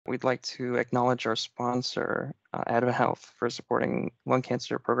we'd like to acknowledge our sponsor, AdvaHealth, for supporting lung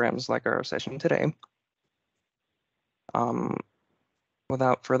cancer programs like our session today.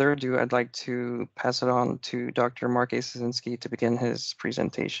 Without further ado, I'd like to pass it on to Dr. Mark A. Szynski to begin his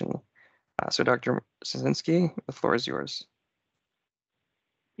presentation. So Dr. Szynski, the floor is yours.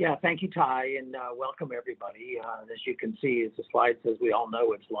 Yeah, thank you, Ty, and welcome everybody. As you can see, as the slide says, we all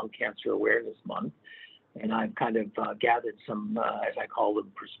know it's Lung Cancer Awareness Month, and I've kind of gathered some, as I call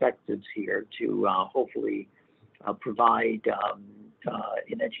them, perspectives here to hopefully provide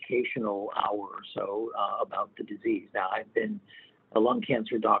an educational hour or so about the disease. Now, I've been a lung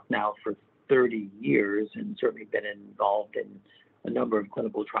cancer doc now for 30 years and certainly been involved in a number of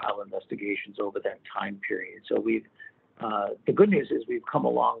clinical trial investigations over that time period. So we've, the good news is we've come a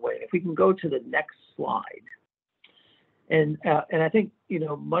long way. If we can go to the next slide. And I think, you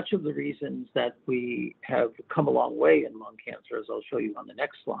know, much of the reasons that we have come a long way in lung cancer, as I'll show you on the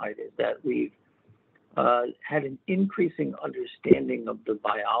next slide, is that we've had an increasing understanding of the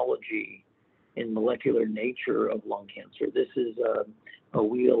biology and molecular nature of lung cancer. This is a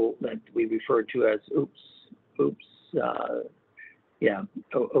wheel that we refer to as, a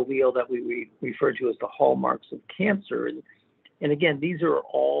wheel that we refer to as the hallmarks of cancer. And again, these are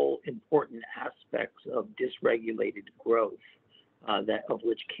all important aspects of dysregulated growth of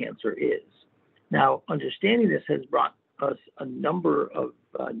which cancer is. Now, understanding this has brought us a number of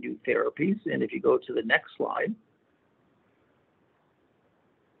new therapies. And if you go to the next slide,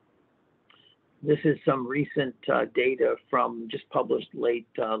 this is some recent data from just published late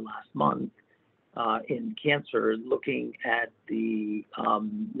last month in Cancer, looking at the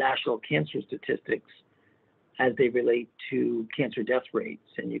national cancer statistics as they relate to cancer death rates.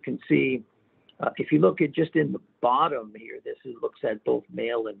 And you can see, if you look at just in the bottom here, this looks at both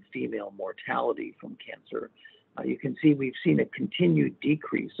male and female mortality from cancer. You can see we've seen a continued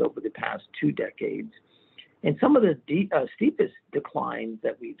decrease over the past 2 decades. And some of the steepest declines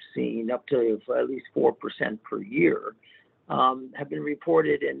that we've seen, up to at least 4% per year, have been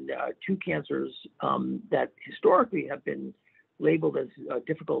reported in 2 cancers that historically have been labeled as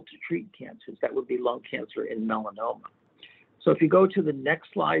difficult to treat cancers. That would be lung cancer and melanoma. So if you go to the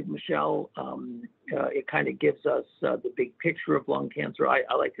next slide, Michelle, it kind of gives us the big picture of lung cancer. I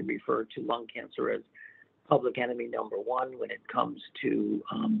like to refer to lung cancer as public enemy number 1 when it comes to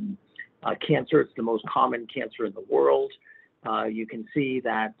cancer. It's the most common cancer in the world. You can see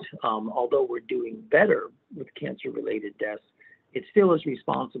that although we're doing better with cancer-related deaths, it still is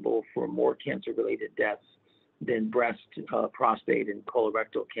responsible for more cancer-related deaths than breast, prostate, and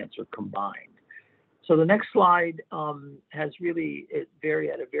colorectal cancer combined. So the next slide has really, at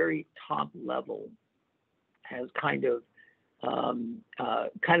a very top level, has kind of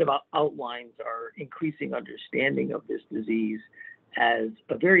outlines our increasing understanding of this disease as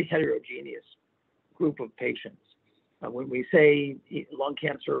a very heterogeneous group of patients. When we say lung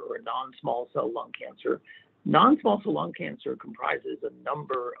cancer or non-small cell lung cancer, non-small cell lung cancer comprises a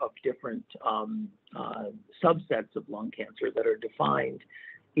number of different subsets of lung cancer that are defined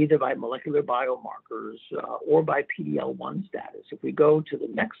either by molecular biomarkers or by PD-L1 status. If we go to the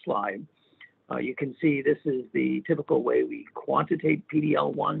next slide, you can see this is the typical way we quantitate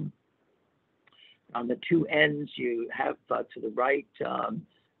PD-L1. On the 2 ends, you have to the right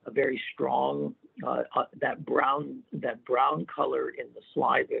a very strong, that brown color in the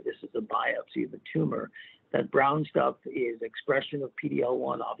slide there. This is a biopsy of a tumor. That brown stuff is expression of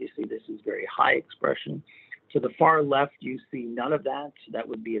PD-L1. Obviously, this is very high expression. To the far left, you see none of that. That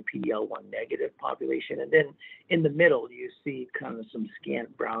would be a PD-L1 negative population. And then in the middle, you see kind of some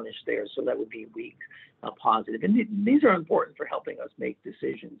scant brownish there. So that would be weak positive. And these are important for helping us make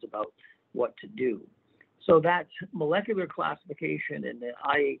decisions about what to do. So that molecular classification and the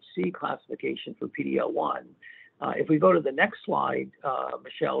IHC classification for PD-L1, if we go to the next slide,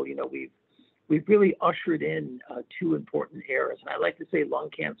 Michelle, you know, we've really ushered in 2 important eras. And I like to say lung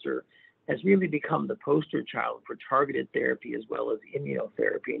cancer has really become the poster child for targeted therapy as well as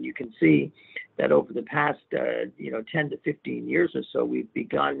immunotherapy. And you can see that over the past 10 to 15 years or so, we've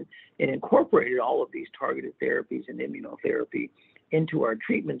begun and incorporated all of these targeted therapies and immunotherapy into our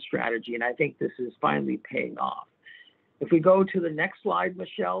treatment strategy. And I think this is finally paying off. If we go to the next slide,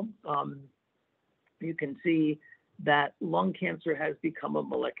 Michelle, you can see that lung cancer has become a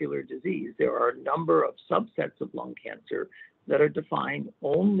molecular disease. There are a number of subsets of lung cancer that are defined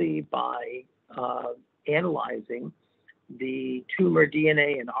only by analyzing the tumor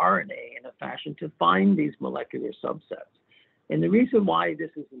DNA and RNA in a fashion to find these molecular subsets. And the reason why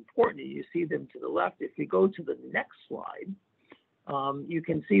this is important, you see them to the left. If we go to the next slide, you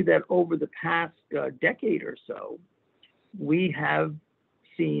can see that over the past decade or so, we have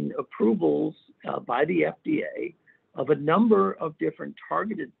seen approvals by the FDA of a number of different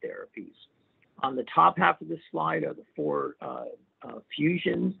targeted therapies. On the top half of the slide are the 4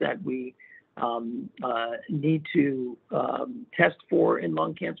 fusions that we need to test for in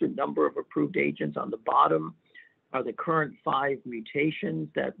lung cancer, number of approved agents. On the bottom are the current 5 mutations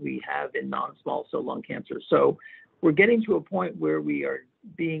that we have in non-small cell lung cancer. So we're getting to a point where we are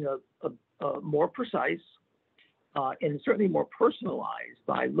being more precise and certainly more personalized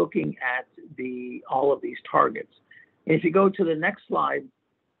by looking at all of these targets. And if you go to the next slide,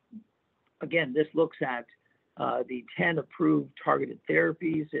 again, this looks at the 10 approved targeted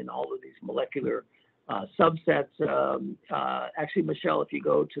therapies in all of these molecular subsets. Actually, Michelle, if you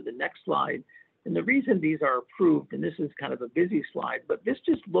go to the next slide, and the reason these are approved, and this is kind of a busy slide, but this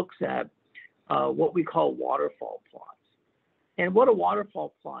just looks at what we call waterfall plots. And what a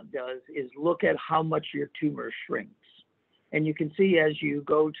waterfall plot does is look at how much your tumor shrinks. And you can see as you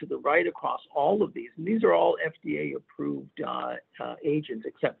go to the right across all of these, and these are all FDA-approved agents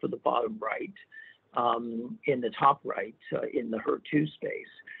except for the bottom right, in the top right, in the HER2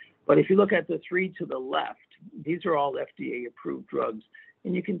 space. But if you look at the 3 to the left, these are all FDA-approved drugs.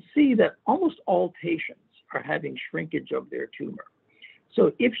 And you can see that almost all patients are having shrinkage of their tumor.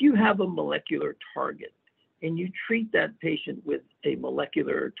 So if you have a molecular target and you treat that patient with a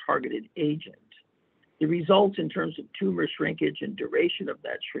molecular targeted agent, the results in terms of tumor shrinkage and duration of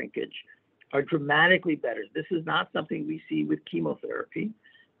that shrinkage are dramatically better. This is not something we see with chemotherapy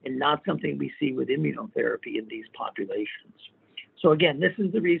and not something we see with immunotherapy in these populations. So again, this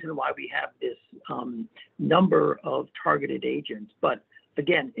is the reason why we have this number of targeted agents. But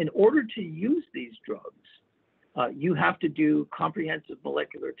again, in order to use these drugs, you have to do comprehensive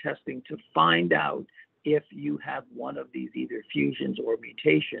molecular testing to find out if you have one of these either fusions or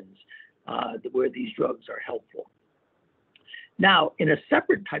mutations where these drugs are helpful. Now, in a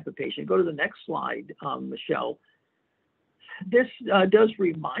separate type of patient, go to the next slide, Michelle. This does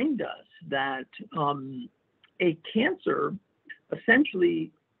remind us that a cancer,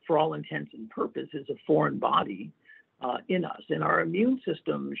 essentially, for all intents and purposes, is a foreign body in us, and our immune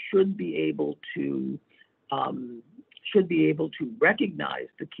system should be able to recognize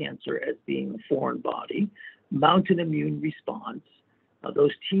the cancer as being a foreign body, mount an immune response.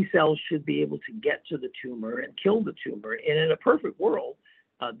 Those T cells should be able to get to the tumor and kill the tumor. And in a perfect world,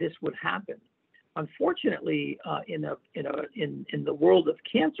 this would happen. Unfortunately, in the world of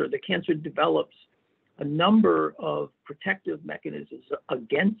cancer, the cancer develops a number of protective mechanisms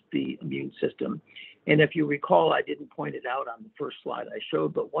against the immune system. And if you recall, I didn't point it out on the first slide I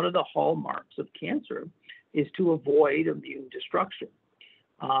showed, but one of the hallmarks of cancer is to avoid immune destruction.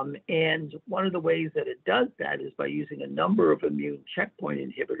 And one of the ways that it does that is by using a number of immune checkpoint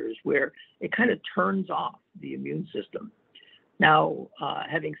inhibitors where it kind of turns off the immune system. Now,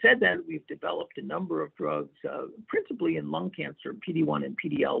 having said that, we've developed a number of drugs, principally in lung cancer, PD-1 and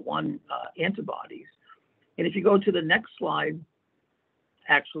PD-L1 antibodies. And if you go to the next slide,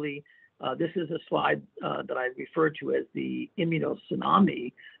 actually, this is a slide that I refer to as the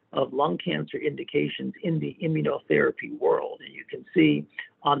immunotsunami of lung cancer indications in the immunotherapy world. And you can see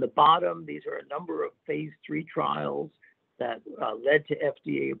on the bottom, these are a number of phase 3 trials that led to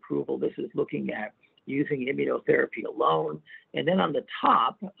FDA approval. This is looking at using immunotherapy alone. And then on the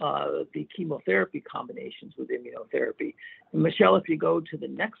top, the chemotherapy combinations with immunotherapy. And Michelle, if you go to the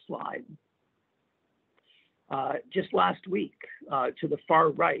next slide, just last week, to the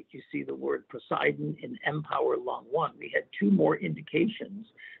far right, you see the word Poseidon in Empower Lung 1. We had 2 more indications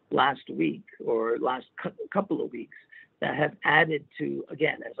last week or last couple of weeks that have added to,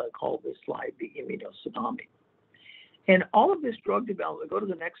 again, as I call this slide, the immunotsunami. And all of this drug development, go to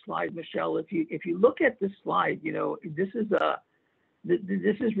the next slide, Michelle. If you look at this slide, you know, this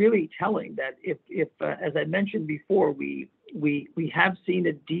is really telling that if as I mentioned before, we have seen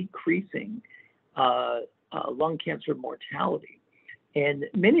a decreasing lung cancer mortality. And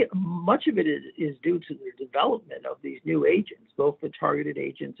much of it is due to the development of these new agents, both the targeted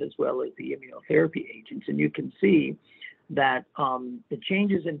agents as well as the immunotherapy agents. And you can see that the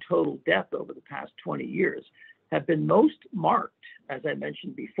changes in total death over the past 20 years have been most marked, as I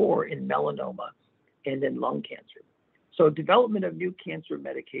mentioned before, in melanoma and in lung cancer. So development of new cancer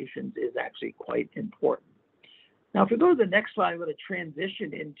medications is actually quite important. Now, if we go to the next slide, I'm going to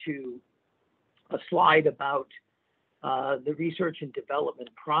transition into a slide about the research and development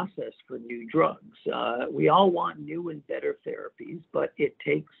process for new drugs. We all want new and better therapies, but it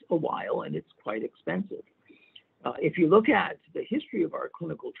takes a while and it's quite expensive. If you look at the history of our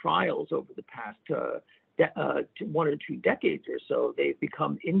clinical trials over the past 1 or 2 decades or so, they've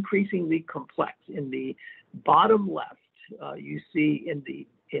become increasingly complex. In the bottom left, you see in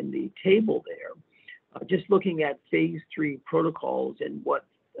the table there, just looking at phase 3 protocols and what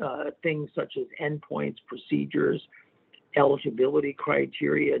things such as endpoints, procedures, eligibility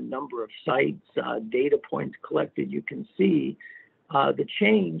criteria, number of sites, data points collected, you can see the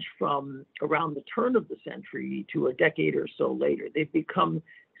change from around the turn of the century to a decade or so later. They've become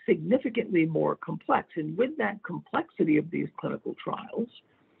significantly more complex. And with that complexity of these clinical trials,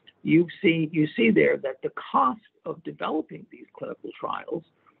 you see there that the cost of developing these clinical trials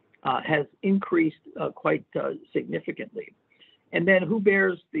has increased quite significantly. And then who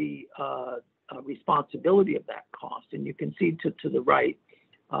bears the responsibility of that cost? And you can see to the right,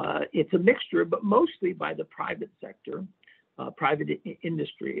 it's a mixture, but mostly by the private sector, private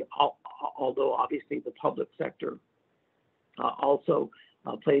industry, although obviously the public sector also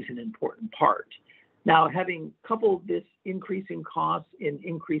plays an important part. Now, having coupled this increasing cost in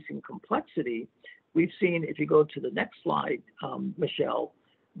increasing complexity, we've seen, if you go to the next slide, Michelle,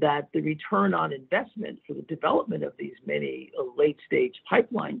 that the return on investment for the development of these many late-stage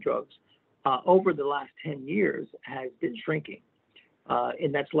pipeline drugs over the last 10 years has been shrinking.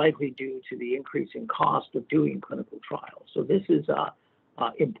 And that's likely due to the increasing cost of doing clinical trials. So this is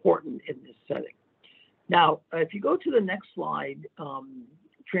important in this setting. Now, if you go to the next slide,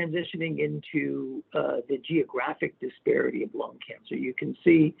 transitioning into the geographic disparity of lung cancer, you can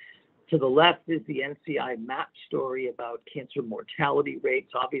see to the left is the NCI map story about cancer mortality rates.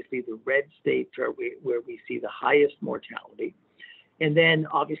 Obviously, the red states are where we see the highest mortality. And then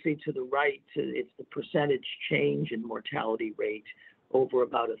obviously to the right, it's the percentage change in mortality rate over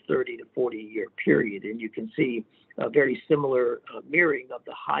about a 30 to 40 year period. And you can see a very similar mirroring of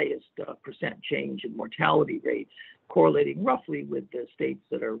the highest percent change in mortality rate correlating roughly with the states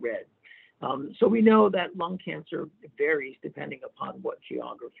that are red. So we know that lung cancer varies depending upon what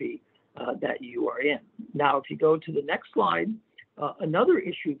geography that you are in. Now, if you go to the next slide, another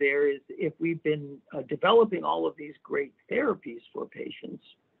issue there is if we've been developing all of these great therapies for patients,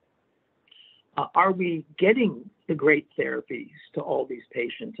 are we getting the great therapies to all these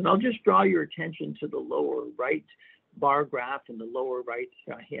patients? And I'll just draw your attention to the lower right bar graph in the lower right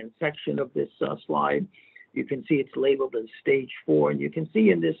hand section of this slide. You can see it's labeled as stage 4, and you can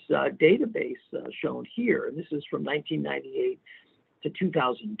see in this database shown here, and this is from 1998 to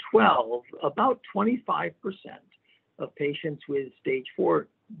 2012, about 25% of patients with stage 4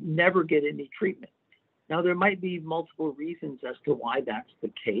 never get any treatment. Now, there might be multiple reasons as to why that's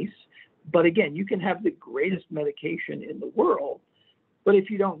the case, but again, you can have the greatest medication in the world, but if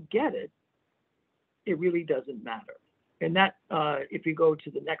you don't get it, it really doesn't matter. And that, if you go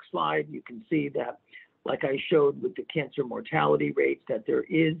to the next slide, you can see that, like I showed with the cancer mortality rates, that there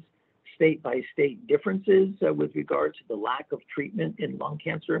is state-by-state differences with regard to the lack of treatment in lung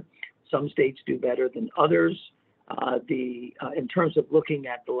cancer. Some states do better than others. In terms of looking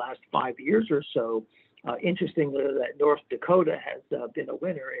at the last 5 years or so, interestingly, that North Dakota has been a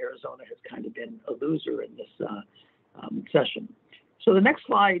winner. Arizona has kind of been a loser in this session. So the next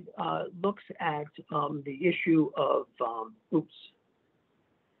slide looks at the issue of,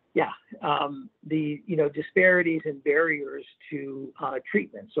 the disparities and barriers to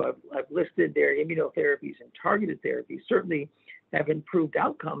treatment. So I've listed their immunotherapies and targeted therapies certainly have improved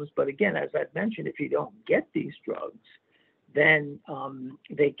outcomes, but again, as I've mentioned, if you don't get these drugs, then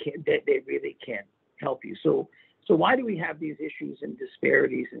they really can't help you. So why do we have these issues and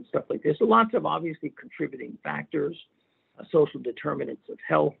disparities and stuff like this? So lots of obviously contributing factors, social determinants of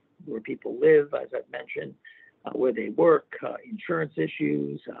health, where people live, as I've mentioned, where they work, insurance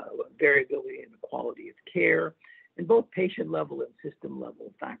issues, variability in the quality of care, and both patient level and system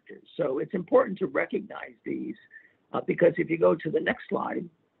level factors. So it's important to recognize these because if you go to the next slide,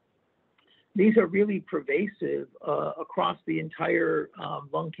 these are really pervasive across the entire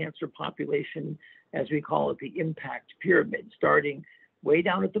lung cancer population, as we call it, the impact pyramid, starting way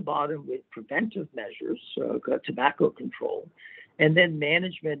down at the bottom with preventive measures, tobacco control, and then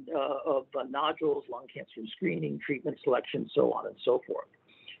management of nodules, lung cancer screening, treatment selection, so on and so forth.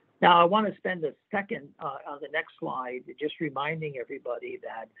 Now, I want to spend a second on the next slide just reminding everybody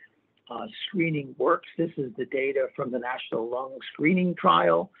that screening works. This is the data from the National Lung Screening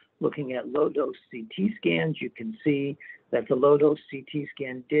Trial, looking at low-dose CT scans. You can see that the low-dose CT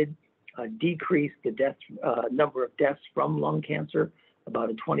scan did decrease the number of deaths from lung cancer, about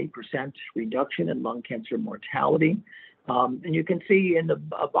a 20% reduction in lung cancer mortality. And you can see in the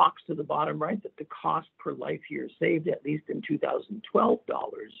box to the bottom right that the cost per life year saved, at least in 2012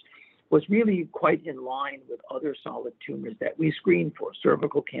 dollars, was really quite in line with other solid tumors that we screen for: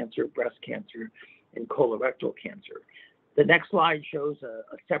 cervical cancer, breast cancer, and colorectal cancer. The next slide shows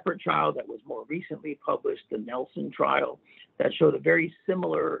a separate trial that was more recently published, the Nelson trial, that showed a very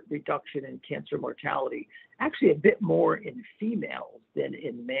similar reduction in cancer mortality, actually a bit more in females than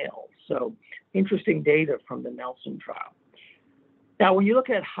in males. So interesting data from the Nelson trial. Now, when you look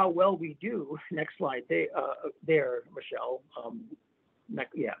at how well we do, next slide there, Michelle,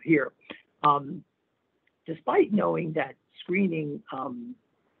 here. Despite knowing that screening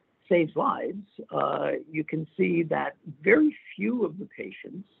saves lives, you can see that very few of the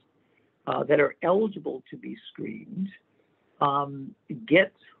patients that are eligible to be screened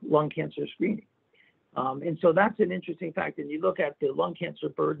get lung cancer screening. And so that's an interesting fact. And you look at the lung cancer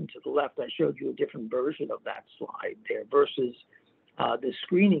burden to the left, I showed you a different version of that slide there versus the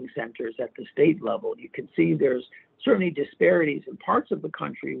screening centers at the state level. You can see there's certainly disparities in parts of the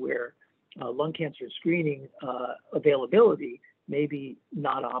country where lung cancer screening availability may be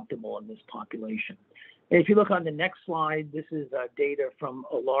not optimal in this population. And if you look on the next slide, this is data from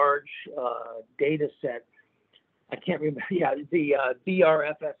a large data set. I can't remember, the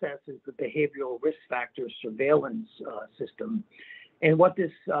BRFSS is the Behavioral Risk Factor Surveillance System. And what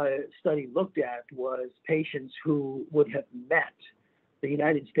this study looked at was patients who would have met the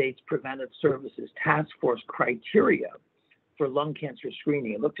United States Preventive Services Task Force criteria for lung cancer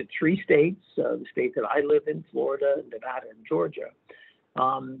screening. It looked at 3 states, the state that I live in, Florida, Nevada, and Georgia.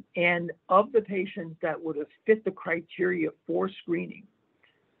 And of the patients that would have fit the criteria for screening,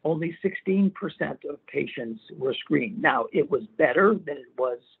 only 16% of patients were screened. Now, it was better than it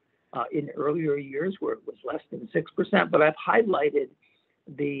was in earlier years where it was less than 6%, but I've highlighted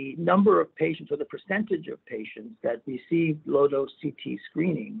the number of patients or the percentage of patients that received low-dose CT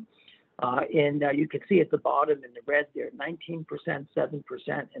screening. And you can see at the bottom in the red there, 19%, 7%,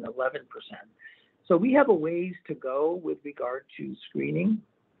 and 11%. So we have a ways to go with regard to screening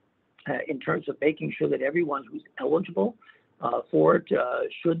in terms of making sure that everyone who's eligible for it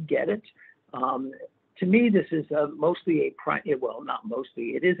should get it. To me, this is mostly not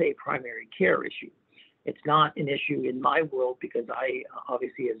mostly, it is a primary care issue. It's not an issue in my world because I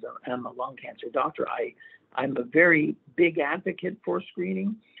obviously am a lung cancer doctor. I'm a very big advocate for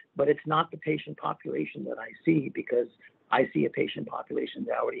screening, but it's not the patient population that I see because I see a patient population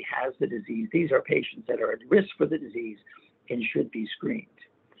that already has the disease. These are patients that are at risk for the disease and should be screened.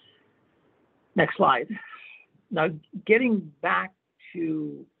 Next slide. Now, getting back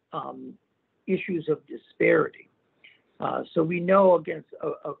to issues of disparity. So we know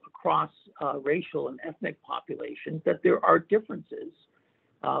across racial and ethnic populations that there are differences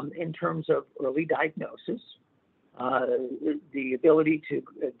in terms of early diagnosis, the ability to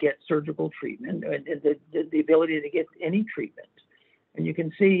get surgical treatment, and the ability to get any treatment. And you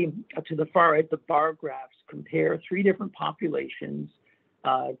can see to the far right, the bar graphs compare 3 different populations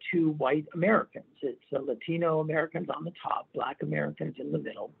to white Americans. It's Latino Americans on the top, Black Americans in the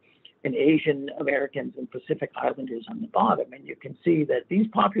middle, and Asian Americans and Pacific Islanders on the bottom. And you can see that these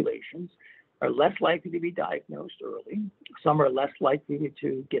populations are less likely to be diagnosed early. Some are less likely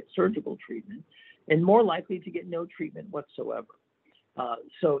to get surgical treatment and more likely to get no treatment whatsoever.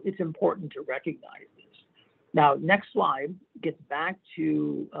 So it's important to recognize this. Now, next slide gets back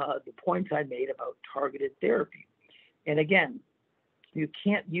to the points I made about targeted therapy. And again, you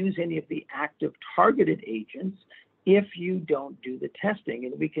can't use any of the active targeted agents if you don't do the testing.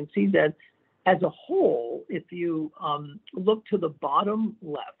 And we can see that as a whole, if you look to the bottom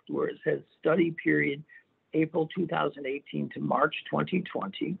left where it says study period April 2018 to March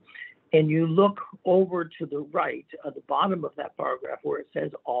 2020, and you look over to the right at the bottom of that bar graph where it says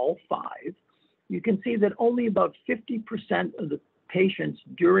all 5, you can see that only about 50% of the patients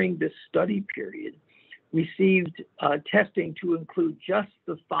during this study period received testing to include just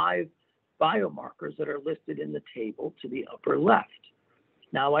the 5 biomarkers that are listed in the table to the upper left.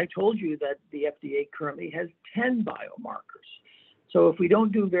 Now, I told you that the FDA currently has 10 biomarkers. So if we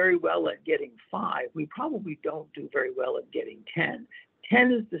don't do very well at getting 5, we probably don't do very well at getting 10.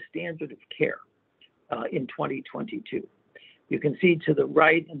 10 is the standard of care in 2022. You can see to the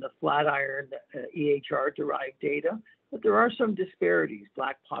right in the Flatiron EHR-derived data that there are some disparities.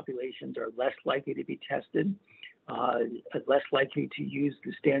 Black populations are less likely to be tested, less likely to use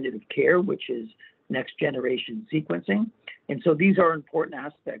the standard of care, which is next generation sequencing. And so these are important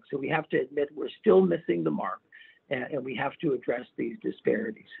aspects. So we have to admit we're still missing the mark, and we have to address these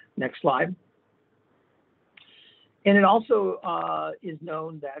disparities. Next slide. And it also is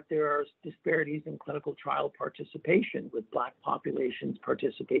known that there are disparities in clinical trial participation, with Black populations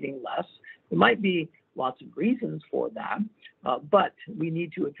participating less. There might be lots of reasons for that, but we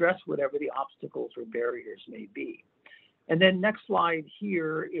need to address whatever the obstacles or barriers may be. And then next slide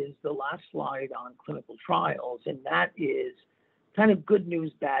here is the last slide on clinical trials, and that is kind of good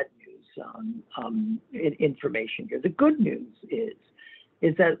news, bad news information here. The good news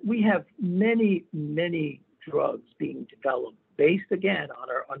is that we have many, many drugs being developed based, again, on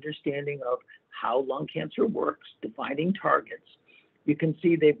our understanding of how lung cancer works, defining targets. You can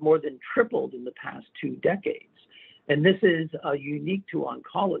see they've more than tripled in the past 2 decades. And this is unique to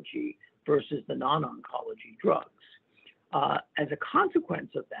oncology versus the non-oncology drugs. As a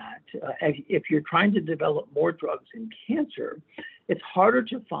consequence of that, if you're trying to develop more drugs in cancer, it's harder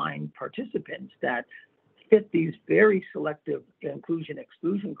to find participants that fit these very selective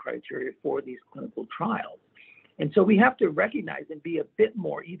inclusion-exclusion criteria for these clinical trials. And so we have to recognize and be a bit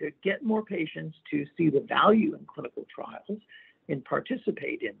more, either get more patients to see the value in clinical trials and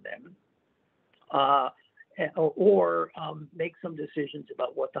participate in them, or make some decisions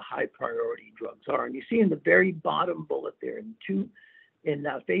about what the high priority drugs are. And you see in the very bottom bullet there, in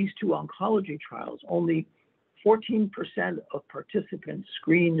phase 2 oncology trials, only 14% of participants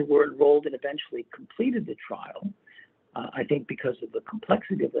screened were enrolled and eventually completed the trial, I think because of the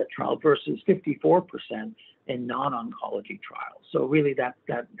complexity of that trial, versus 54% in non-oncology trials. So really that's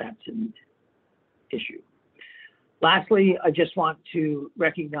an issue. Lastly, I just want to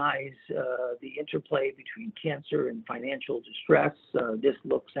recognize the interplay between cancer and financial distress. This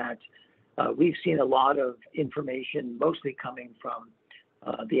looks at, we've seen a lot of information, mostly coming from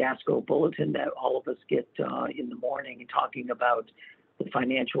the ASCO bulletin that all of us get in the morning, and talking about the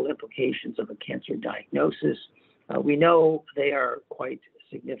financial implications of a cancer diagnosis. We know they are quite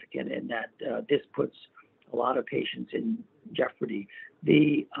significant in that this puts a lot of patients in jeopardy.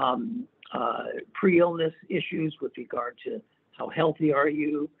 The pre-illness issues with regard to how healthy are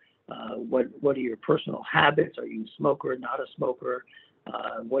you, what are your personal habits, are you a smoker, not a smoker,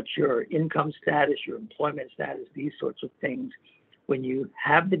 what's your income status, your employment status, these sorts of things. When you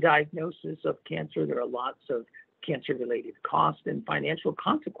have the diagnosis of cancer, there are lots of cancer-related costs and financial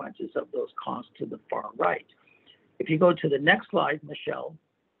consequences of those costs to the far right. If you go to the next slide, Michelle,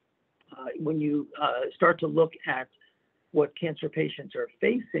 when you start to look at what cancer patients are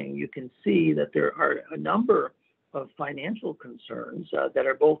facing, you can see that there are a number of financial concerns that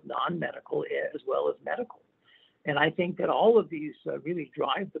are both non-medical as well as medical. And I think that all of these really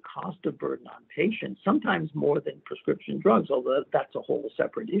drive the cost of burden on patients, sometimes more than prescription drugs, although that's a whole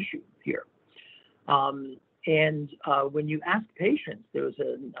separate issue here. When you ask patients, there was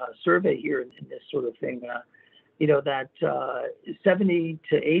a survey here in this sort of thing, that 70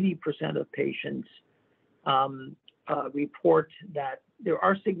 to 80% of patients report that there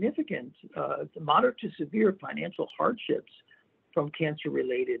are significant moderate to severe financial hardships from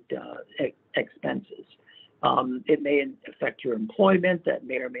cancer-related expenses. It may affect your employment, that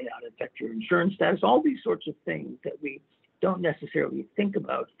may or may not affect your insurance status, all these sorts of things that we don't necessarily think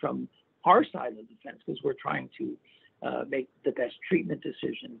about from our side of the fence, because we're trying to make the best treatment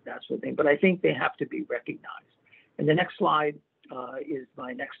decisions, that sort of thing. But I think they have to be recognized. And the next slide is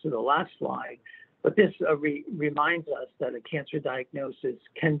my next to the last slide. But this reminds us that a cancer diagnosis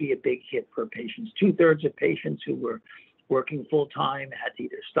can be a big hit for patients. 2/3 of patients who were working full-time had to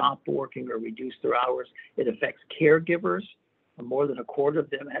either stop working or reduce their hours. It affects caregivers. More than 1/4 of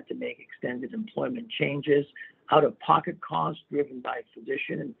them had to make extended employment changes. Out-of-pocket costs driven by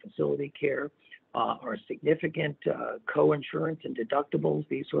physician and facility care are significant. Co-insurance and deductibles,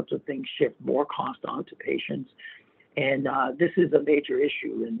 these sorts of things shift more cost onto patients. And this is a major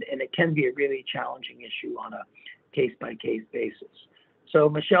issue, and it can be a really challenging issue on a case-by-case basis. So,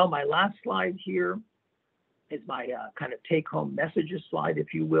 Michelle, my last slide here is my kind of take-home messages slide,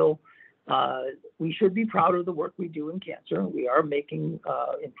 if you will. We should be proud of the work we do in cancer. We are making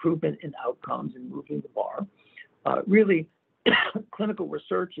improvement in outcomes and moving the bar. Really, clinical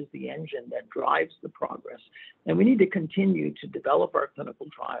research is the engine that drives the progress, and we need to continue to develop our clinical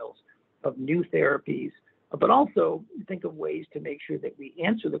trials of new therapies, but also think of ways to make sure that we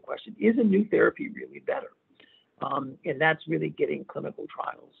answer the question, is a new therapy really better? And that's really getting clinical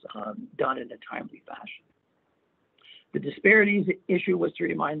trials done in a timely fashion. The disparities issue was to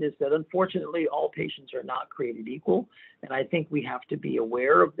remind us that unfortunately all patients are not created equal, and I think we have to be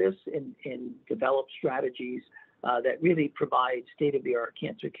aware of this and develop strategies that really provide state-of-the-art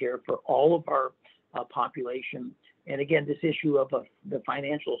cancer care for all of our population. And again, this issue of the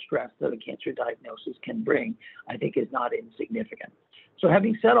financial stress that a cancer diagnosis can bring, I think, is not insignificant. So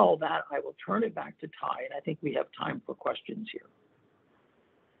having said all that, I will turn it back to Ty, and I think we have time for questions here.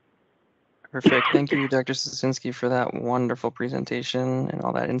 Perfect. Thank you, Dr. Sosinski, for that wonderful presentation and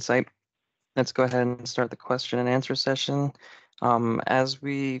all that insight. Let's go ahead and start the question and answer session. As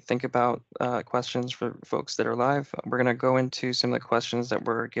we think about questions for folks that are live, we're going to go into some of the questions that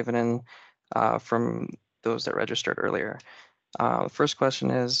were given in from those that registered earlier. First question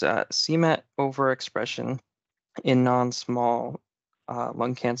is CMET overexpression in non-small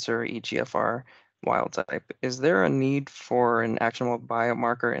lung cancer EGFR wild type. Is there a need for an actionable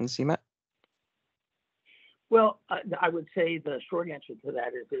biomarker in CMET? Well, I would say the short answer to that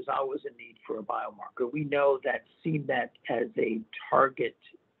is there's always a need for a biomarker. We know that CMET as a target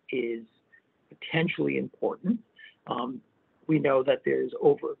is potentially important. We know that there's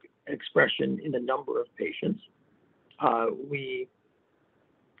overexpression in a number of patients. We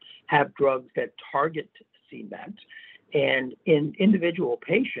have drugs that target CMET, and in individual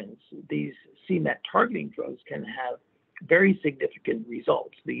patients, these CMET targeting drugs can have very significant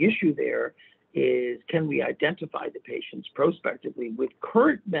results. The issue there is, can we identify the patients prospectively? With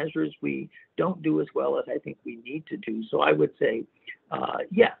current measures, we don't do as well as I think we need to do. So I would say,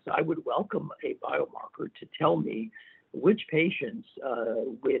 yes, I would welcome a biomarker to tell me which patients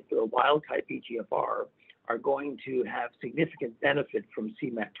with a wild type EGFR are going to have significant benefit from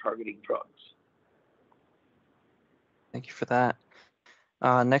CMET targeting drugs. Thank you for that.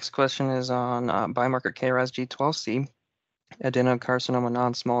 Next question is on biomarker KRAS G12C, adenocarcinoma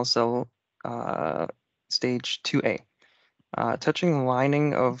non-small cell stage 2A. Touching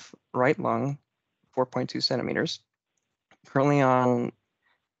lining of right lung, 4.2 centimeters. Currently on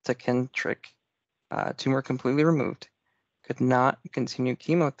Tecentriq, tumor completely removed. Could not continue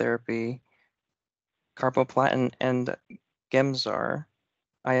chemotherapy, carboplatin, and Gemzar.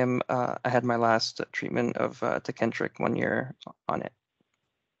 I had my last treatment of Tecentriq 1 year on it.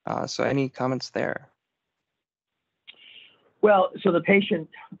 So any comments there? Well, so the patient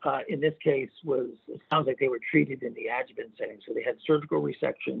in this case it sounds like they were treated in the adjuvant setting. So they had surgical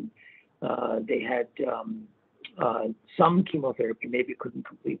resection. They had some chemotherapy, maybe couldn't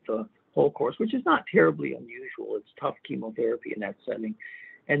complete the whole course, which is not terribly unusual. It's tough chemotherapy in that setting.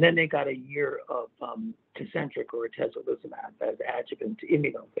 And then they got a year of Tecentriq or atezolizumab as adjuvant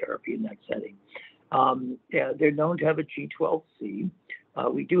immunotherapy in that setting. Yeah, they're known to have a G12C.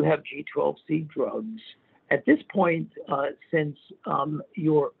 We do have G12C drugs. At this point, since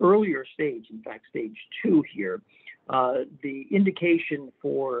your earlier stage, in fact, stage 2 here, the indication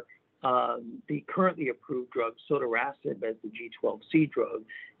for the currently approved drug, sotorasib, as the G12C drug,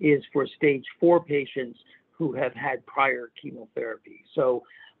 is for stage 4 patients who have had prior chemotherapy. So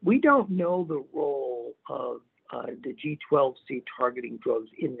we don't know the role of the G12C targeting drugs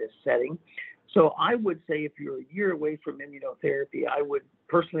in this setting. So I would say if you're a year away from immunotherapy, I would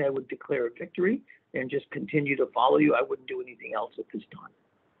declare a victory and just continue to follow you. I wouldn't do anything else at this time.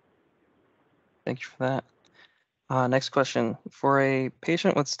 Thank you for that. Next question. For a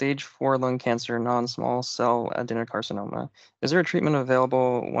patient with stage 4 lung cancer, non-small cell adenocarcinoma, is there a treatment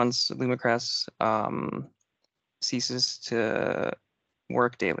available once Lumakras ceases to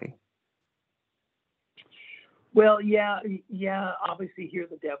work daily? Well, yeah. Obviously, here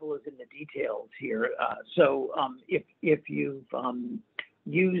the devil is in the details here. So if you've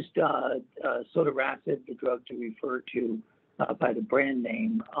used sotorasib, the drug to refer to by the brand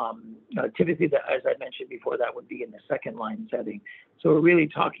name, typically, as I mentioned before, that would be in the second line setting. So we're really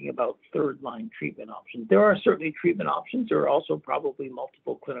talking about third line treatment options. There are certainly treatment options. There are also probably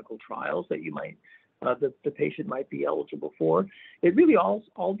multiple clinical trials that you might the patient might be eligible for. It really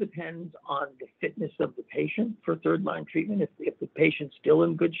all depends on the fitness of the patient for third line treatment. If the patient's still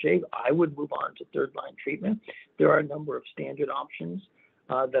in good shape, I would move on to third line treatment. There are a number of standard options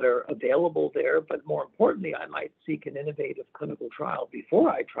that are available there, but more importantly, I might seek an innovative clinical trial before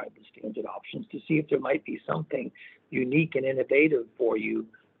I try the standard options to see if there might be something unique and innovative for you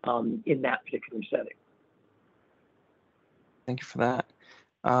in that particular setting. Thank you for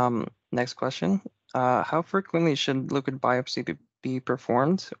that. Next question. How frequently should liquid biopsy be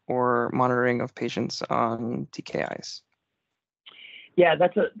performed or monitoring of patients on TKIs? Yeah,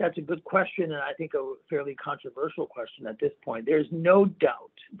 that's a good question, and I think a fairly controversial question at this point. There's no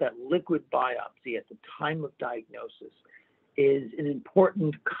doubt that liquid biopsy at the time of diagnosis is an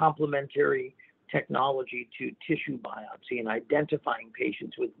important complementary technology to tissue biopsy and identifying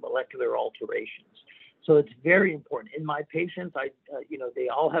patients with molecular alterations. So it's very important. In my patients, they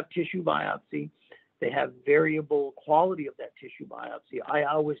all have tissue biopsy. They have variable quality of that tissue biopsy. I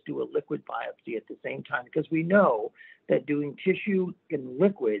always do a liquid biopsy at the same time because we know that doing tissue in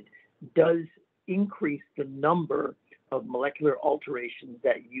liquid does increase the number of molecular alterations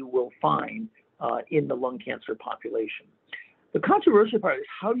that you will find in the lung cancer population. The controversial part is,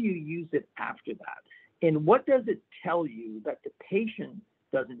 how do you use it after that? And what does it tell you that the patient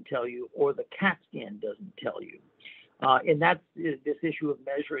doesn't tell you or the CAT scan doesn't tell you? And that's this issue of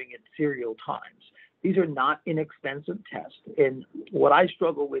measuring at serial times. These are not inexpensive tests. And what I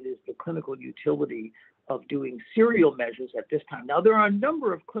struggle with is the clinical utility of doing serial measures at this time. Now, there are a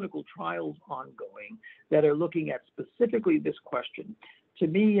number of clinical trials ongoing that are looking at specifically this question. To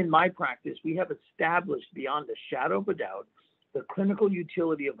me, in my practice, we have established beyond a shadow of a doubt the clinical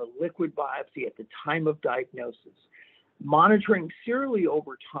utility of a liquid biopsy at the time of diagnosis. Monitoring serially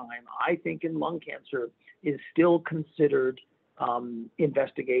over time, I think in lung cancer, is still considered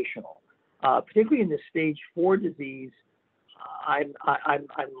investigational. Particularly in the stage 4 disease, I'm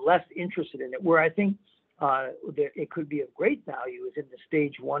less interested in it. Where I think it could be of great value is in the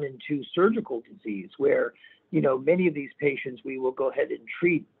stage 1 and 2 surgical disease, where many of these patients we will go ahead and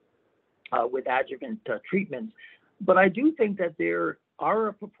treat with adjuvant treatments. But I do think that there are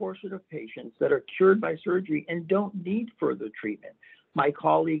a proportion of patients that are cured by surgery and don't need further treatment. My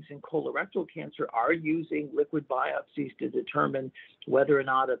colleagues in colorectal cancer are using liquid biopsies to determine whether or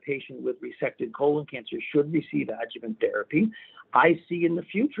not a patient with resected colon cancer should receive adjuvant therapy. I see in the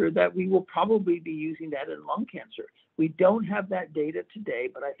future that we will probably be using that in lung cancer. We don't have that data today,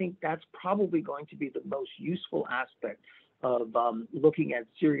 but I think that's probably going to be the most useful aspect of looking at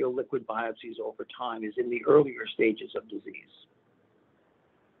serial liquid biopsies over time, is in the earlier stages of disease.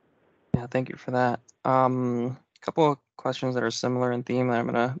 Yeah, thank you for that. Couple of questions that are similar in theme that I'm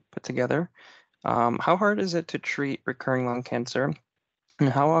going to put together. How hard is it to treat recurring lung cancer, and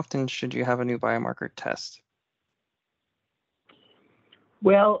how often should you have a new biomarker test?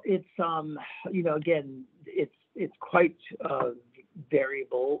 Well, it's again, it's quite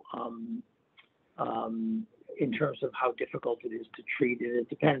variable in terms of how difficult it is to treat, and it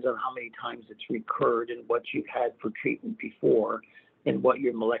depends on how many times it's recurred and what you've had for treatment before, and what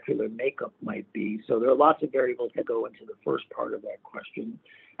your molecular makeup might be. So there are lots of variables that go into the first part of that question.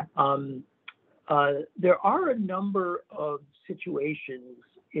 There are a number of situations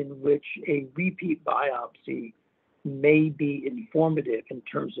in which a repeat biopsy may be informative in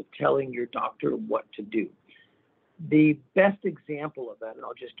terms of telling your doctor what to do. The best example of that, and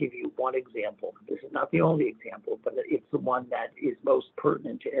I'll just give you one example, this is not the only example, but it's the one that is most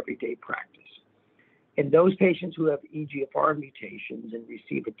pertinent to everyday practice. In those patients who have EGFR mutations and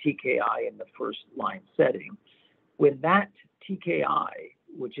receive a TKI in the first line setting, when that TKI,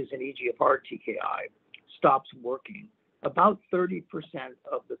 which is an EGFR TKI, stops working, about 30%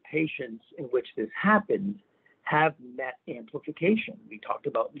 of the patients in which this happens have MET amplification. We talked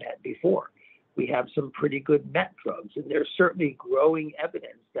about MET before. We have some pretty good MET drugs, and there's certainly growing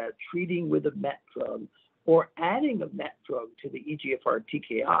evidence that treating with a MET drug or adding a MET drug to the EGFR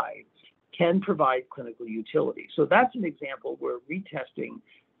TKI can provide clinical utility. So that's an example where retesting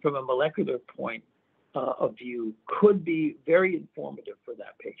from a molecular point of view could be very informative for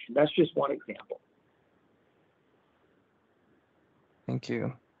that patient. That's just one example. Thank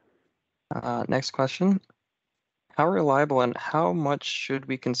you. Next question. How reliable and how much should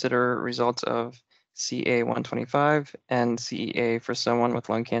we consider results of CA-125 and CEA for someone with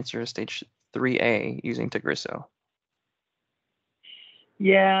lung cancer stage 3A using Tagrisso?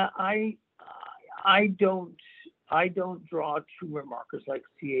 Yeah, I don't draw tumor markers like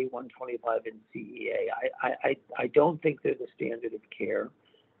CA-125 and CEA. I don't think they're the standard of care.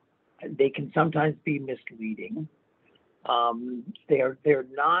 They can sometimes be misleading. They're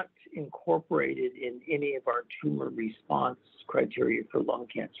not incorporated in any of our tumor response criteria for lung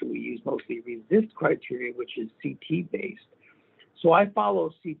cancer. We use mostly RECIST criteria, which is CT based. So I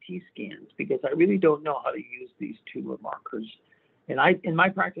follow CT scans because I really don't know how to use these tumor markers. And in my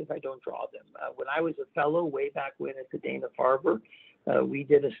practice, I don't draw them. When I was a fellow way back when at the Dana-Farber, we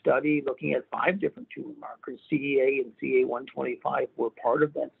did a study looking at 5 different tumor markers. CEA and CA-125 were part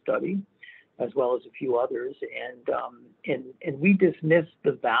of that study, as well as a few others. And we dismissed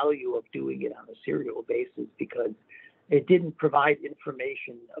the value of doing it on a serial basis because it didn't provide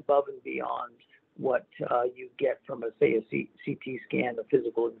information above and beyond what you get from, say, a CT scan, a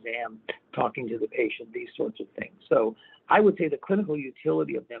physical exam, talking to the patient, these sorts of things. So I would say the clinical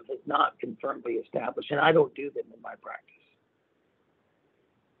utility of them has not been firmly established, and I don't do them in my practice.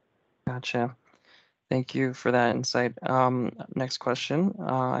 Gotcha. Thank you for that insight. Next question.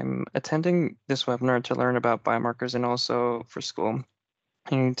 I'm attending this webinar to learn about biomarkers and also for school.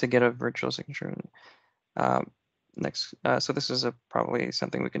 I need to get a virtual signature. So this is probably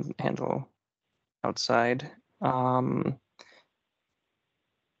something we can handle outside.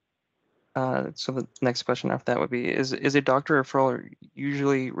 So the next question after that would be, is a doctor referral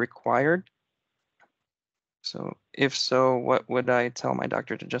usually required? So if so, what would I tell my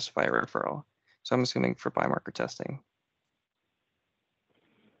doctor to justify a referral? So I'm assuming for biomarker testing.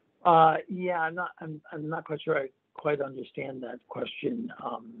 Yeah, I'm not quite sure I quite understand that question.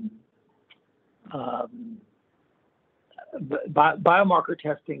 Biomarker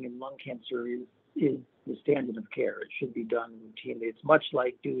testing in lung cancer is the standard of care. It should be done routinely. It's much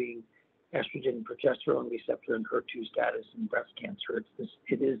like doing estrogen, progesterone receptor, and HER2 status in breast cancer.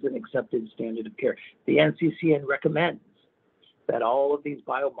 It is an accepted standard of care. The NCCN recommends that all of these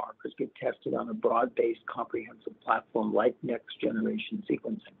biomarkers get tested on a broad-based, comprehensive platform like next-generation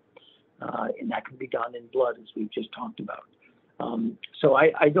sequencing, and that can be done in blood, as we've just talked about. So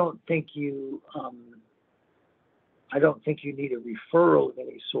I don't think you need a referral of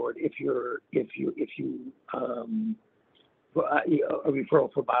any sort if you a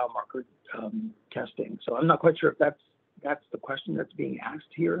referral for biomarker testing. So I'm not quite sure if that's the question that's being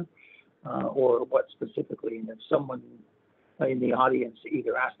asked here, or what specifically. And if someone in the audience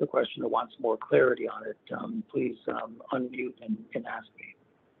either asked the question or wants more clarity on it, please unmute and ask me.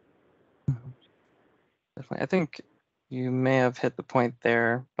 Definitely. I think you may have hit the point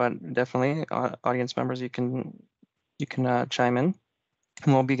there, but definitely, audience members, you can chime in,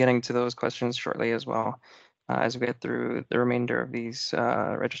 and we'll be getting to those questions shortly as well, as we get through the remainder of these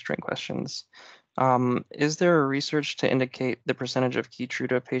registering questions. Is there research to indicate the percentage of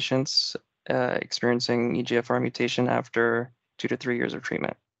Keytruda patients experiencing EGFR mutation after 2 to 3 years of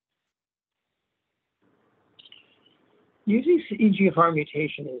treatment? Usually EGFR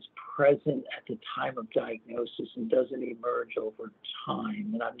mutation is present at the time of diagnosis and doesn't emerge over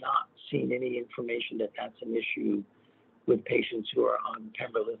time. And I've not seen any information that that's an issue with patients who are on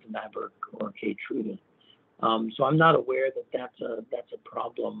pembrolizumab or Keytruda. So I'm not aware that that's a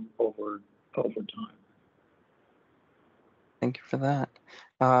problem over time. Thank you for that.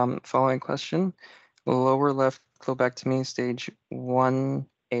 Following question, lower left clobectomy, stage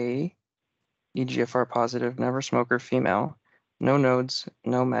 1A, EGFR positive, never smoker, female, no nodes,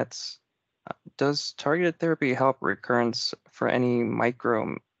 no mets. Does targeted therapy help recurrence for any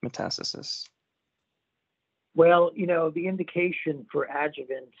micrometastasis? Well, the indication for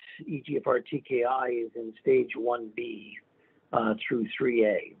adjuvant EGFR TKI is in stage 1B through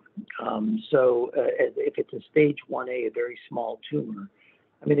 3A. So if it's a stage 1A, a very small tumor,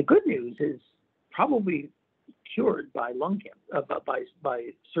 I mean, the good news is probably cured by lung cancer,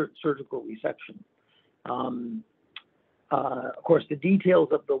 by surgical resection. Of course, the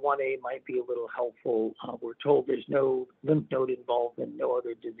details of the 1A might be a little helpful. We're told there's no lymph node involvement, no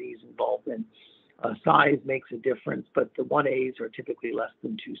other disease involvement. Size makes a difference, but the 1As are typically less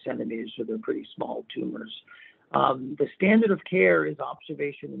than 2 centimeters, so they're pretty small tumors. The standard of care is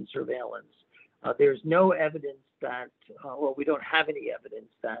observation and surveillance. There's no evidence that, we don't have any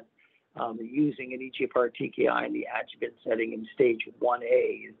evidence that using an EGFR TKI in the adjuvant setting in stage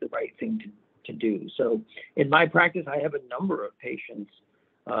 1A is the right thing to do. So in my practice, I have a number of patients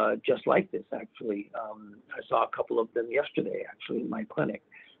just like this, actually. I saw a couple of them yesterday, actually, in my clinic.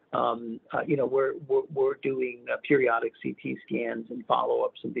 We're doing periodic CT scans and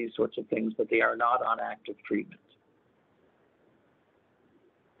follow-ups and these sorts of things, but they are not on active treatment.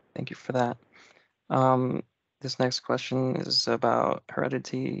 Thank you for that. This next question is about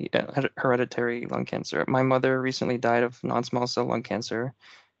hereditary lung cancer. My mother recently died of non-small cell lung cancer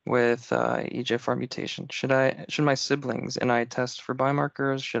with EGFR mutation. Should my siblings and I test for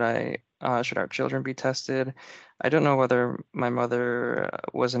biomarkers? Should our children be tested? I don't know whether my mother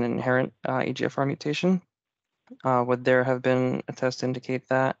was an inherent EGFR mutation. Would there have been a test to indicate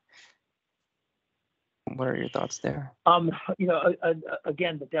that? What are your thoughts there?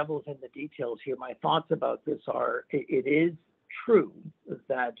 Again, the devil's in the details here. My thoughts about this are, it is true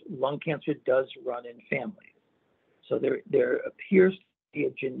that lung cancer does run in families. So there appears to be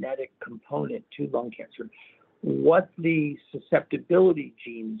a genetic component to lung cancer. What the susceptibility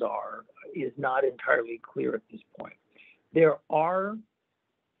genes are is not entirely clear at this point. There are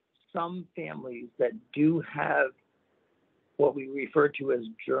some families that do have what we refer to as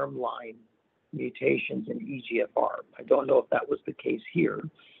germline mutations in EGFR. I don't know if that was the case here.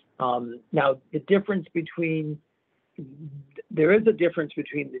 Now, there is a difference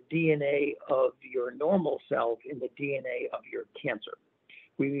between the DNA of your normal self and the DNA of your cancer.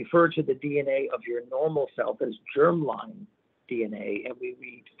 We refer to the DNA of your normal self as germline DNA, and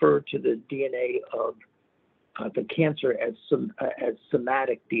we refer to the DNA of the cancer as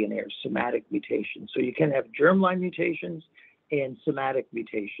somatic DNA or somatic mutations. So you can have germline mutations and somatic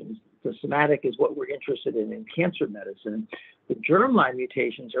mutations. The somatic is what we're interested in cancer medicine. The germline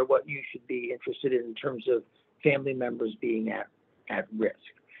mutations are what you should be interested in terms of family members being at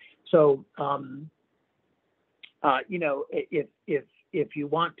risk. So, if you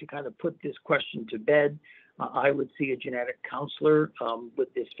want to kind of put this question to bed, I would see a genetic counselor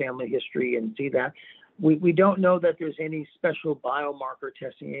with this family history and see that. We don't know that there's any special biomarker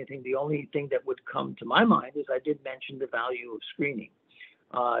testing, anything. The only thing that would come to my mind is I did mention the value of screening.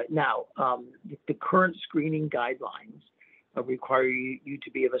 Now, the current screening guidelines require you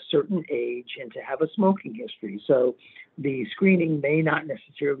to be of a certain age and to have a smoking history. So the screening may not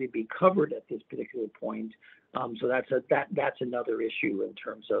necessarily be covered at this particular point. So that's another issue in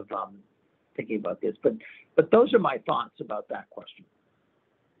terms of thinking about this. But those are my thoughts about that question.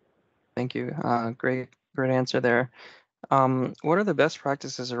 Thank you. Great answer there. What are the best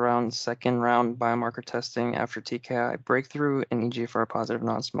practices around second round biomarker testing after TKI breakthrough in EGFR positive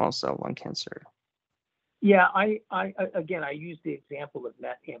non-small cell lung cancer? Yeah, again, I use the example of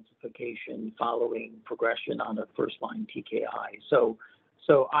MET amplification following progression on a first-line TKI. So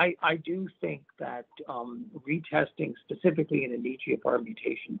I do think that retesting specifically in an EGFR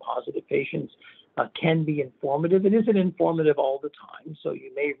mutation positive patients can be informative. It isn't informative all the time, so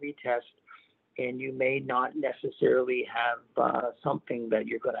you may retest and you may not necessarily have something that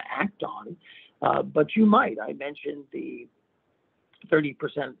you're going to act on, but you might. I mentioned the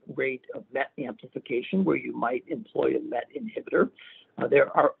 30% rate of MET amplification where you might employ a MET inhibitor.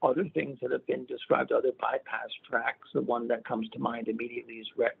 There are other things that have been described, other bypass tracks. The one that comes to mind immediately is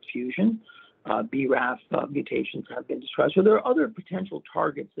RET fusion. BRAF mutations have been described. So there are other potential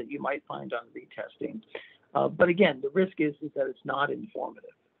targets that you might find on retesting. But again, the risk is that it's not informative.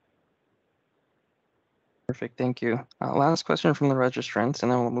 Perfect, thank you. Last question from the registrants,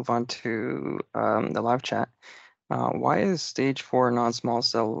 and then we'll move on to the live chat. Why is stage 4 non-small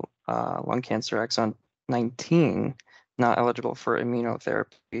cell lung cancer exon 19 not eligible for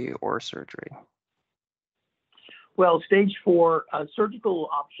immunotherapy or surgery? Well, stage 4 surgical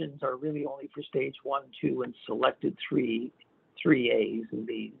options are really only for stage 1, 2, and selected 3As in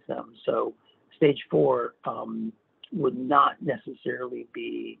these. So stage 4 would not necessarily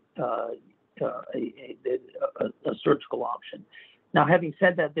be a surgical option. Now, having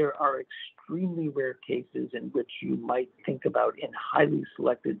said that, there are extremely rare cases in which you might think about in highly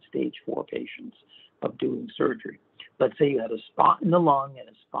selected stage 4 patients of doing surgery. Let's say you had a spot in the lung and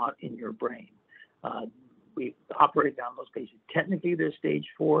a spot in your brain. We operated on those patients. Technically, they're stage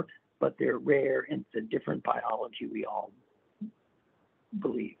 4, but they're rare, and it's a different biology, we all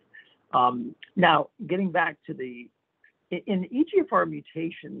believe. Now, getting back to in EGFR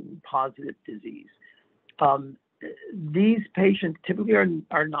mutation positive disease, these patients typically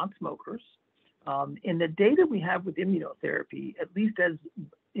are non-smokers. In the data we have with immunotherapy, at least as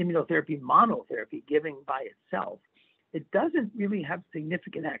immunotherapy monotherapy given by itself, it doesn't really have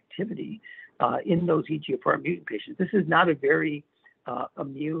significant activity in those EGFR mutant patients. This is not a very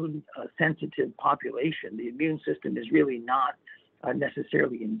immune sensitive population. The immune system is really not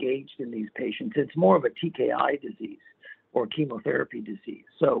necessarily engaged in these patients. It's more of a TKI disease or chemotherapy disease.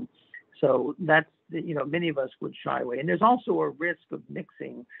 So that's, many of us would shy away. And there's also a risk of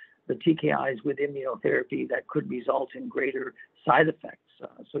mixing the TKIs with immunotherapy that could result in greater side effects.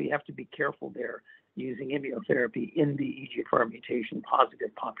 So you have to be careful there using immunotherapy in the EGFR mutation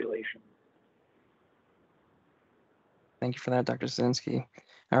positive population. Thank you for that, Dr. Zielinski.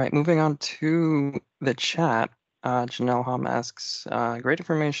 All right, moving on to the chat. Janelle Hom asks, great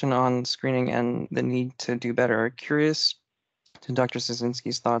information on screening and the need to do better. Curious to Dr.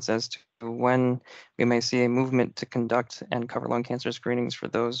 Zielinski's thoughts as to when we may see a movement to conduct and cover lung cancer screenings for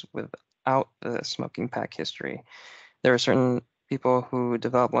those without the smoking pack history. There are certain people who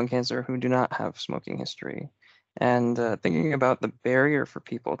develop lung cancer who do not have smoking history. And thinking about the barrier for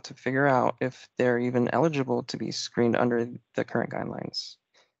people to figure out if they're even eligible to be screened under the current guidelines.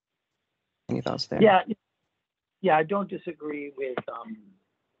 Any thoughts there? Yeah, I don't disagree with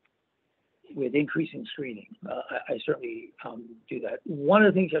increasing screening. I certainly do that. One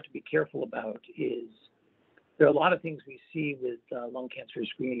of the things you have to be careful about is there are a lot of things we see with lung cancer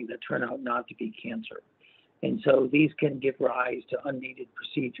screening that turn out not to be cancer. And so these can give rise to unneeded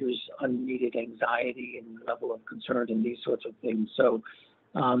procedures, unneeded anxiety and level of concern and these sorts of things. So,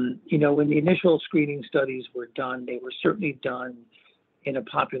 when the initial screening studies were done, they were certainly done in a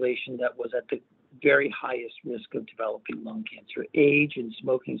population that was at the very highest risk of developing lung cancer. Age and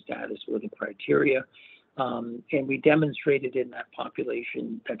smoking status were the criteria. And we demonstrated in that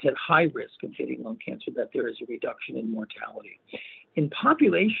population that's at high risk of getting lung cancer that there is a reduction in mortality. In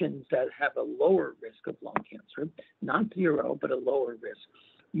populations that have a lower risk of lung cancer, not zero, but a lower risk,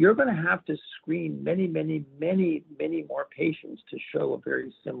 you're going to have to screen many, many, many, many more patients to show a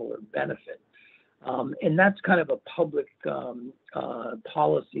very similar benefit. And that's kind of a public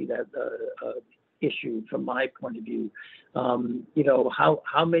policy that issue from my point of view.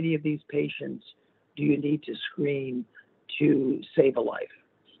 How many of these patients do you need to screen to save a life?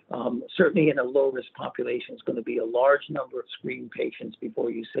 Certainly in a low-risk population, it's going to be a large number of screened patients before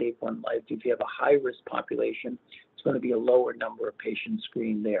you save one life. If you have a high-risk population, it's going to be a lower number of patients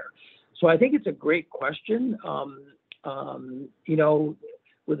screened there. So I think it's a great question. You know,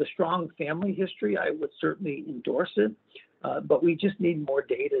 with a strong family history, I would certainly endorse it. But we just need more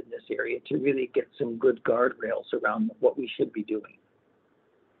data in this area to really get some good guardrails around what we should be doing.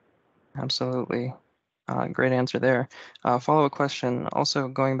 Absolutely. Great answer there. Follow-up question, also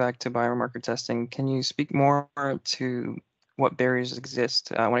going back to biomarker testing, can you speak more to what barriers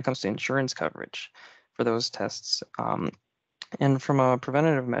exist when it comes to insurance coverage for those tests? And from a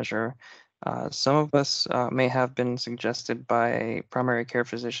preventative measure, some of us may have been suggested by primary care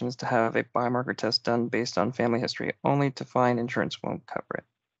physicians to have a biomarker test done based on family history, only to find insurance won't cover it.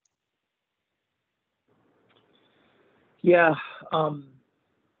 Yeah,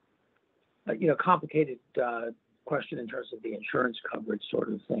 you know, complicated question in terms of the insurance coverage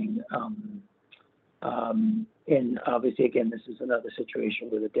sort of thing. And obviously, again, this is another situation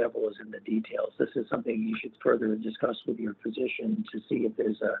where the devil is in the details. This is something you should further discuss with your physician to see if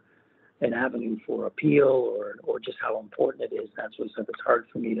there's an avenue for appeal or just how important it is. That's what it's hard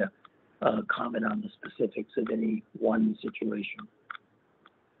for me to comment on the specifics of any one situation.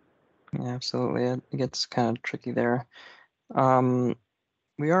 Yeah, absolutely. It gets kind of tricky there.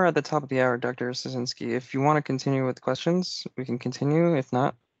 We are at the top of the hour, Dr. Szynski. If you want to continue with questions, we can continue. If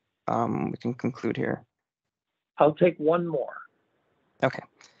not, we can conclude here. I'll take one more. Okay.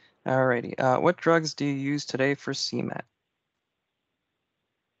 Alrighty. What drugs do you use today for CMET?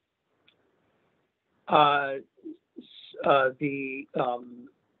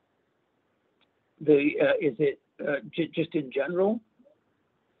 Is it just in general?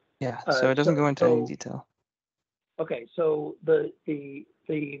 Yeah, so it doesn't go into any detail. Okay, so the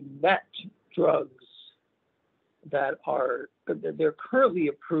MET drugs that they're currently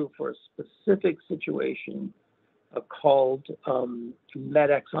approved for a specific situation called MET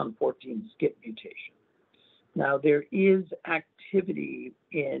exon 14 skip mutation. Now, there is activity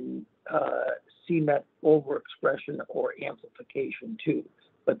in c-MET overexpression or amplification too,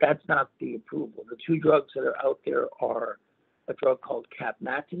 but that's not the approval. The two drugs that are out there are a drug called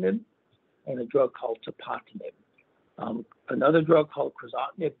capmatinib and a drug called tepotinib. Another drug called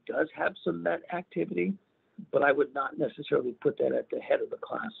crizotinib does have some MET activity, but I would not necessarily put that at the head of the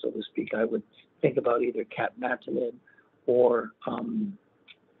class, so to speak. I would think about either capmatinib or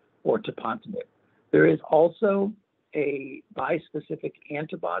tepotinib. There is also a bispecific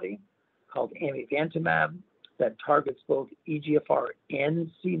antibody called amivantamab that targets both EGFR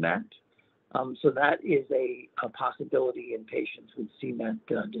and c-MET. So that is a possibility in patients with c-MET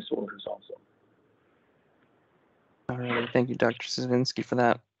disorders also. All right, thank you, Dr. Szynski, for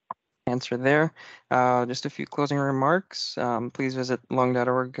that answer there. Just a few closing remarks. Please visit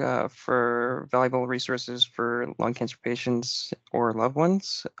lung.org for valuable resources for lung cancer patients or loved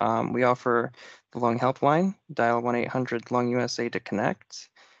ones. We offer the Lung Helpline, dial 1-800-LUNG-USA to connect.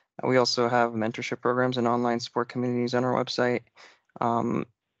 We also have mentorship programs and online support communities on our website. And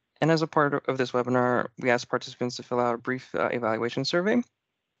as a part of this webinar, we ask participants to fill out a brief evaluation survey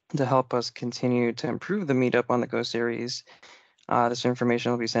to help us continue to improve the Meetup on the Go series. This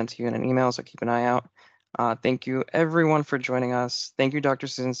information will be sent to you in an email, so keep an eye out. Thank you, everyone, for joining us. Thank you, Dr.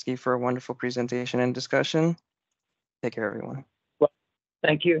 Szynski, for a wonderful presentation and discussion. Take care, everyone. Well,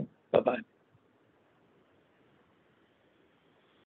 thank you. Bye-bye.